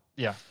 Yeah.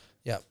 Yeah.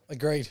 Yeah,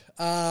 agreed.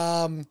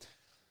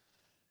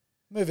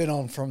 Moving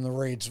on from the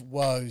Reds'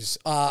 woes,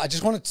 I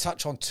just want to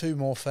touch on two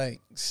more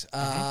things.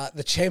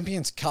 The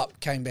Champions Cup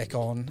came back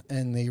on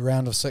in the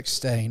round of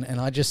 16,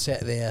 and I just sat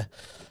there,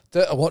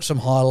 I watched some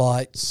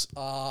highlights.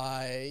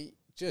 I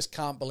just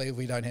can't believe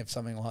we don't have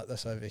something like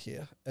this over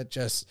here. It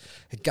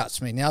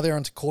guts me. Now they're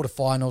into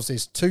quarterfinals.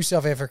 There's 2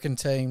 South African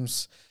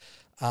teams,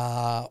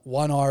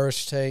 1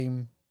 Irish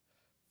team,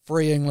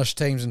 3 English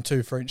teams, and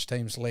 2 French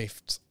teams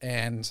left.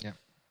 And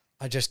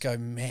I just go,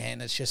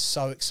 man, it's just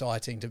so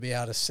exciting to be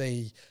able to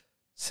see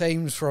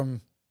teams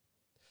from,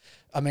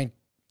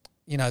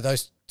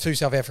 those 2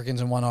 South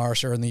Africans and 1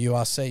 Irish are in the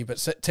URC,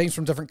 but teams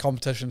from different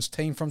competitions,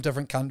 teams from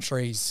different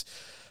countries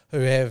who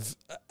have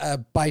a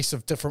base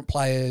of different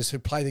players who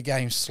play the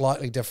game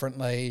slightly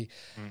differently.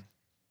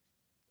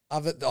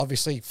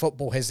 Obviously,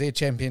 football has their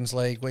Champions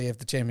League. We have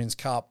the Champions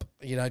Cup.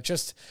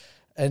 Just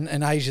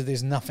in Asia,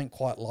 there's nothing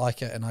quite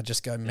like it. And I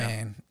just go,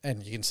 man,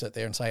 and you can sit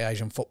there and say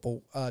Asian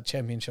Football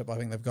Championship. I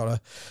think they've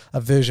got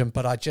a version.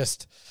 But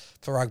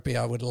for rugby,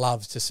 I would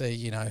love to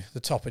see, the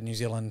top of New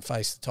Zealand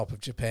face the top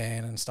of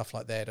Japan and stuff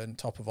like that, and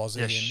top of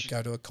Aussie and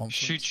go to a conference.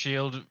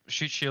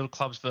 Shoot shield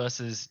clubs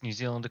versus New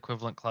Zealand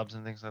equivalent clubs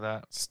and things like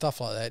that.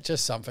 Stuff like that,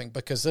 just something,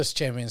 because this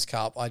Champions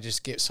Cup, I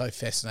just get so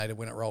fascinated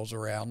when it rolls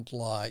around.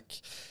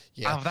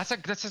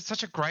 That's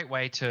such a great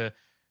way to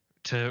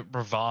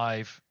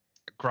revive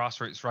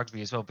grassroots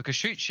rugby as well, because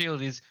shoot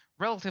shield is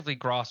relatively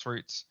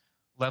grassroots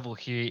level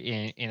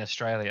here in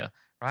Australia,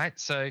 right?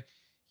 So,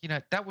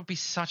 that would be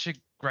such a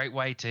great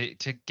way to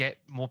get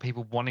more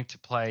people wanting to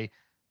play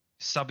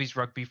subbies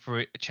rugby for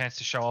a chance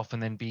to show off,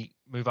 and then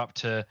move up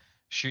to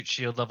shoot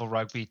shield level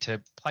rugby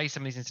to play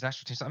some of these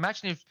international teams. So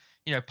imagine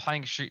if,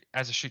 playing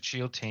as a shoot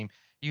shield team,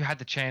 you had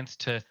the chance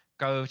to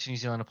go to New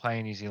Zealand and play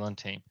a New Zealand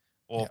team,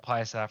 or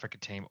play a South African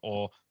team,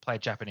 or play a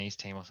Japanese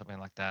team, or something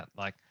like that.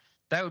 Like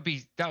that would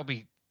be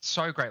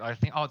so great. Like, I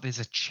think, there's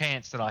a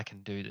chance that I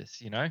can do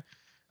this,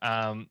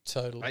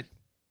 Totally.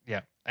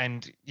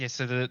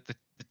 So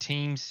the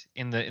teams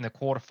in the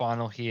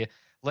quarterfinal here,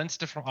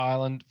 Leinster from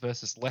Ireland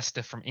versus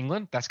Leicester from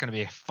England. That's going to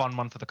be a fun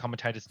one for the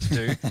commentators to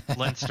do.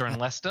 Leinster and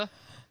Leicester.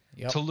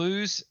 Yep.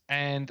 Toulouse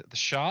and the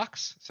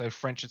Sharks, so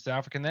French and South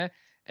African there.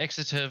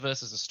 Exeter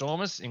versus the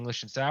Stormers,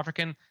 English and South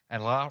African.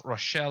 And La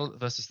Rochelle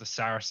versus the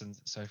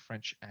Saracens, so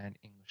French and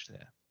English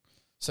there.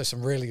 So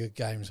some really good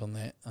games on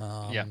that.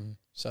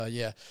 So,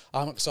 yeah,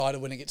 I'm excited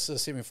when it gets to the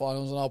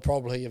semi-finals, and I'll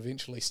probably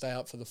eventually stay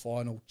up for the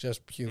final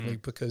just purely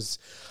because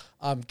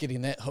I'm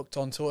getting that hooked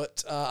onto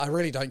it. I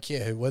really don't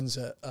care who wins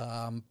it,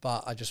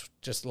 but I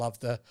just love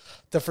the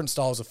different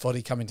styles of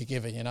footy coming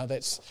together. You know,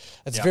 it's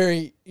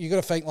very – you got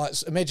to think, like,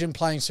 imagine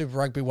playing Super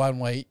Rugby one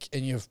week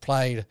and you've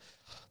played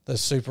the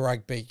Super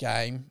Rugby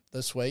game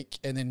this week,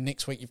 and then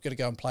next week you've got to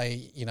go and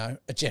play, you know,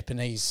 a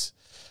Japanese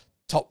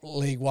top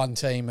League One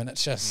team, and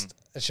it's just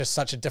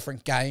such a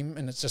different game,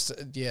 and it's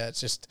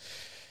just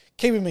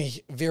keeping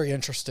me very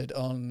interested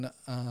on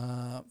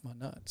my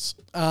notes.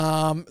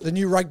 The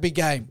new rugby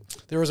game.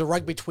 There is a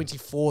Rugby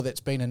 24 that's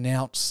been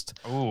announced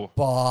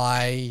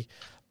by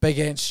Big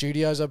Ant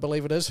Studios, I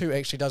believe it is, who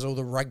actually does all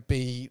the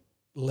rugby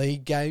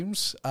league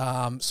games.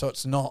 So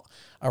it's not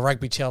a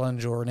rugby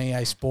challenge or an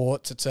EA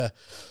Sports. It's a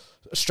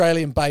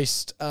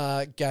Australian-based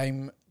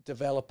game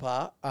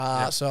developer.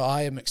 So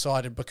I am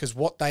excited because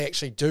what they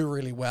actually do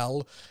really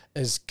well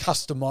is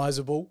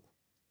customizable.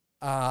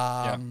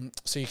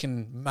 So you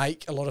can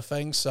make a lot of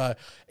things. So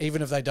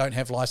even if they don't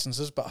have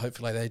licenses, but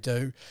hopefully they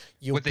do,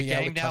 you'll with the be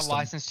able game to now custom.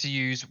 licensed to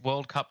use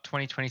World Cup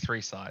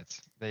 2023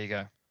 sides. There you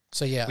go.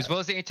 So yeah, as well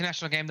as the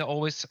international game, there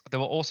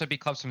will also be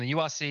clubs from the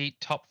URC,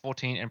 Top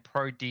 14, and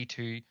Pro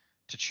D2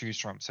 to choose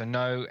from. So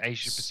no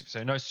Asia Pacific,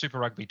 so no Super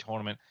Rugby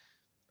tournament,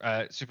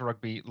 Super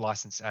Rugby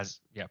license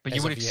But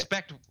you would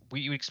expect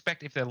you would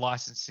expect if they're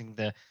licensing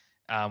the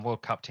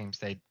World Cup teams,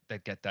 they'd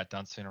get that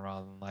done sooner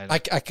rather than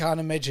later. I can't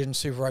imagine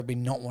Super Rugby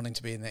not wanting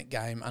to be in that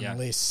game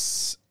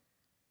unless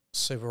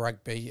Super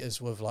Rugby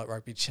is with like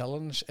Rugby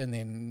Challenge, and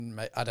then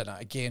I don't know.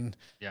 Again,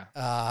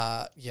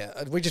 I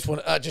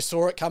just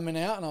saw it coming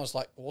out, and I was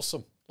like,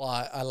 awesome!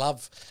 Like I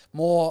love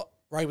more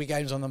rugby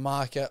games on the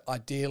market.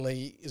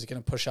 Ideally, is it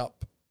going to push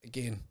up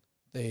again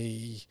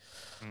the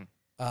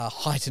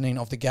heightening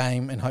of the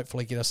game, and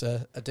hopefully get us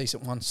a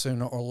decent one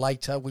sooner or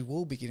later. We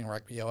will be getting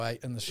Rugby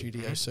 08 in the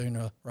studio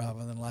sooner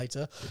rather than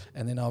later,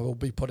 and then I will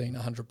be putting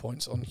 100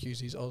 points on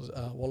Hughesy's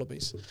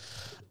Wallabies.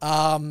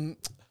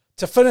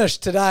 To finish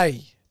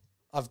today,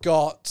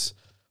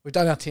 we've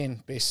done our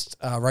 10 best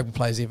rugby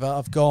players ever.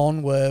 I've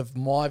gone with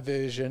my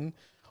version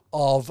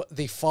of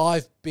the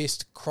 5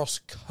 best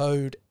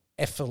cross-code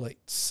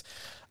athletes.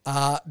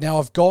 Now,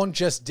 I've gone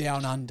just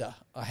down under.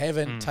 I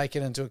haven't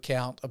taken into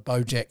account a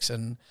Bo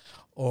Jackson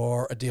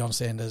or a Deion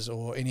Sanders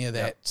or any of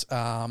that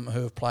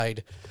who have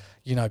played,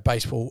 you know,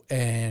 baseball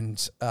and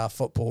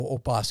football, or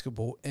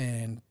basketball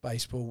and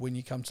baseball when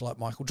you come to like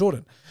Michael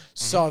Jordan.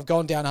 So I've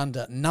gone down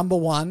under. Number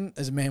 1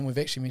 is a man we've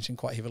actually mentioned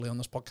quite heavily on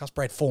this podcast,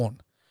 Brad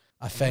Fawn.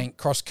 I think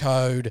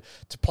cross-code,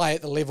 to play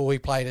at the level he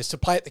played, is to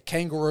play at the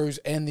Kangaroos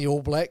and the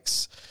All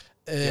Blacks,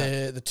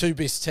 the 2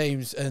 best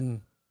teams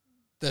in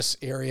this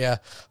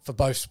area for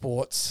both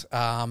sports,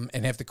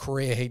 and have the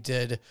career he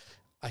did.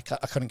 I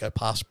couldn't go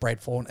past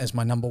Brad Fawn as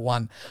my number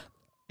 1.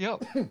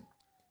 Yep.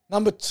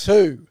 Number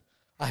 2,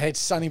 I had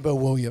Sonny Bill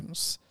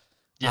Williams.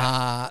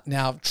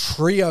 Now,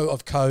 trio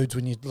of codes,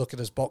 when you look at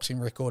his boxing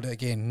record,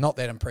 again, not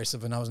that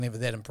impressive, and I was never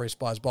that impressed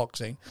by his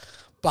boxing.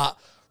 But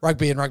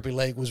rugby and rugby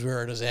league was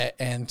where it is at.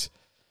 And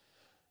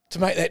to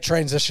make that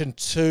transition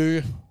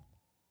to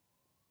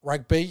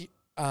rugby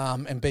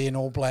and be an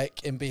All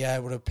Black and be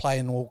able to play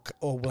in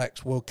All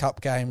Blacks World Cup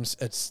games,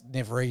 it's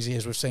never easy,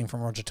 as we've seen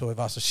from Roger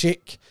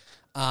Tuivasa-Sheck.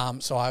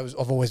 So I've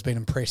always been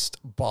impressed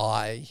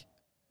by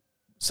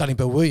Sonny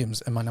Bill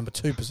Williams in my number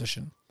 2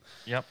 position.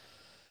 Yep.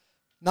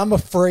 Number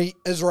 3,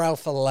 Israel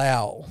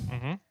Folau.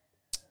 Mm-hmm.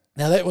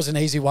 Now, that was an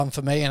easy one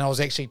for me, and I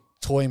was actually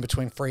toying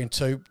between 3 and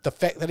 2. The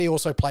fact that he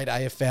also played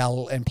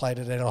AFL and played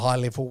it at a high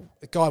level,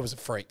 the guy was a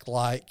freak.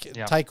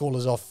 Take all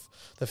his off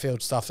the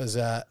field stuff as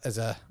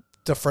a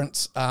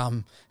difference.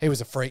 He was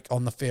a freak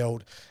on the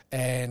field,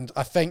 and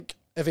I think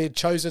if he had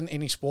chosen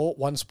any sport,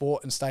 one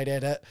sport, and stayed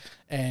at it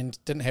and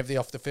didn't have the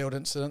off-the-field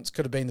incidents,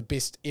 could have been the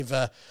best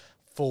ever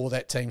for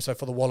that team. So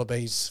for the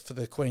Wallabies, for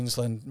the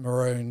Queensland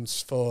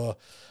Maroons, for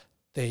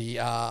the,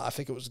 I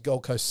think it was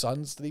Gold Coast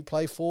Suns that he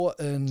played for.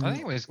 And I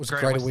think it was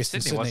Greater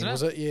Western Sydney, wasn't it?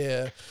 Was it?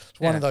 Yeah. It's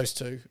one of those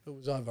two. It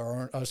was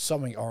over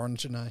something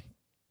orange, that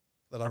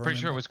I I'm pretty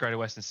sure it was Greater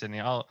Western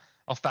Sydney. I'll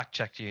fact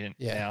check you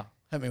now.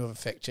 Hit me with a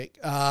fact check.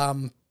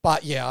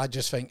 But yeah, I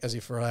just think Izzy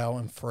Folau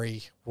and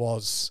 3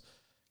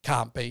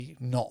 can't be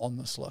not on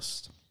this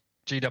list.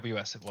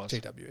 GWS it was.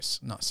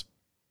 GWS, nice.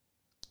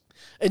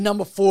 In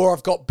number 4,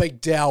 I've got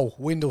Big Dal,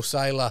 Wendell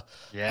Saylor.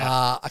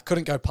 Yeah. I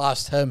couldn't go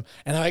past him.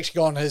 And I've actually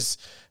gone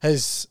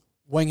his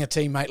winger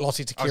teammate,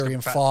 Lottie Takiri, in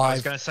 5. I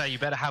was going to say, you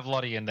better have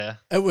Lottie in there.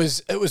 It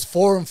was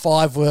 4 and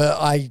 5 where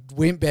I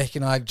went back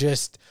and I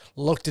just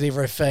looked at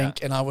everything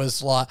and I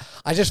was like,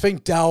 I just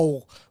think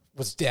Dal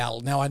was Dal.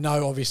 Now, I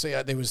know, obviously,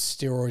 there was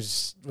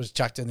steroids was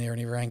chucked in there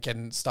and everything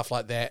and stuff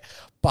like that.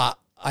 But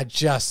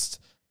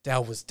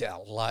Dal was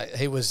Dal. Like,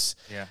 he was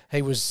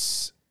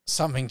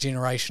something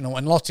generational,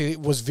 and Lottie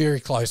was very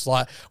close.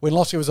 Like, when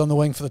Lottie was on the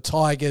wing for the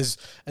Tigers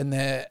in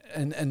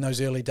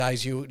those early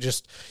days,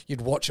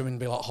 you'd watch him and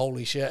be like,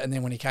 holy shit, and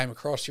then when he came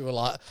across, you were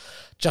like,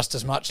 just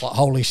as much like,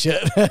 holy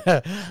shit.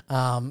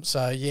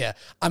 So yeah,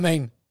 I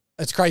mean,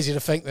 it's crazy to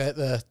think that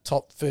the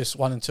top first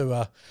 1 and 2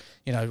 are,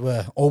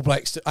 were All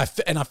Blacks.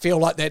 And I feel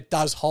like that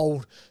does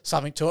hold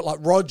something to it. Like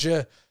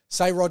Roger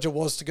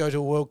was to go to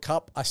a World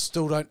Cup, I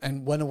still don't,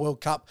 and win a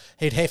World Cup,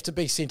 he'd have to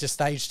be centre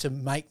stage to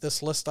make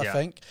this list, I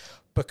think,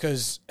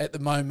 because at the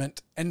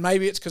moment, and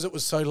maybe it's because it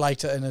was so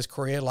later in his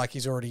career, like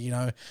he's already,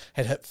 had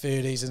hit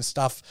 30s and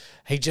stuff,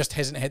 he just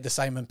hasn't had the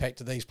same impact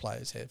that these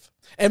players have.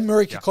 And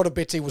Marika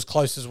Korobeti was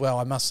close as well,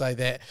 I must say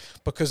that,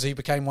 because he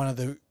became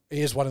he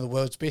is one of the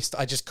world's best.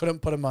 I just couldn't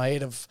put him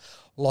ahead of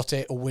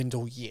Lotte or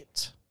Wendell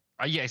yet.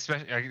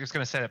 Especially, I was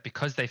going to say that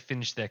because they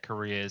finished their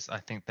careers, I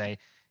think they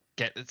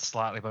get it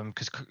slightly above him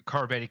because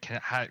Korobeti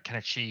can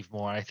achieve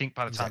more. I think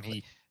by the time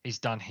he's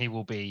done, he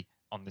will be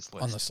on this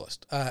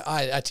list.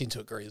 I tend to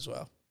agree as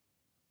well.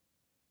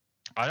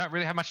 I don't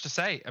really have much to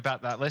say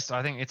about that list.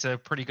 I think it's a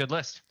pretty good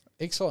list.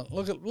 Excellent.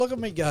 Look at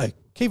me go.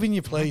 Keeping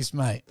you pleased,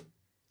 mate.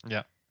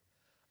 Yeah.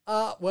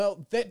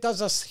 Well, that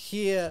does us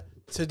here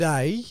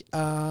today.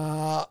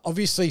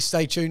 Obviously,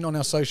 stay tuned on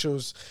our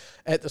socials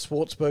at the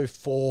Sports Booth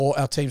for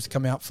our teams to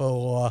come out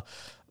for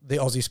the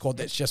Aussie squad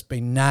that's just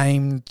been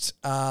named.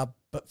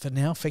 But for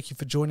now, thank you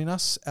for joining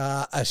us.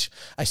 A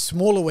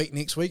smaller week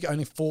next week,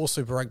 only 4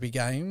 Super Rugby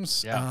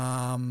games.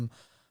 Yeah.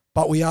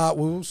 But we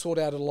will sort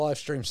out a live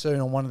stream soon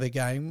on one of the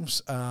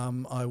games.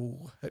 I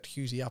will hit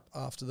Husey up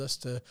after this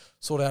to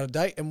sort out a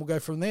date, and we'll go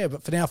from there.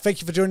 But for now, thank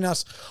you for joining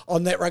us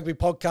on That Rugby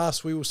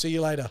Podcast. We will see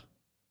you later.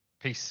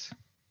 Peace.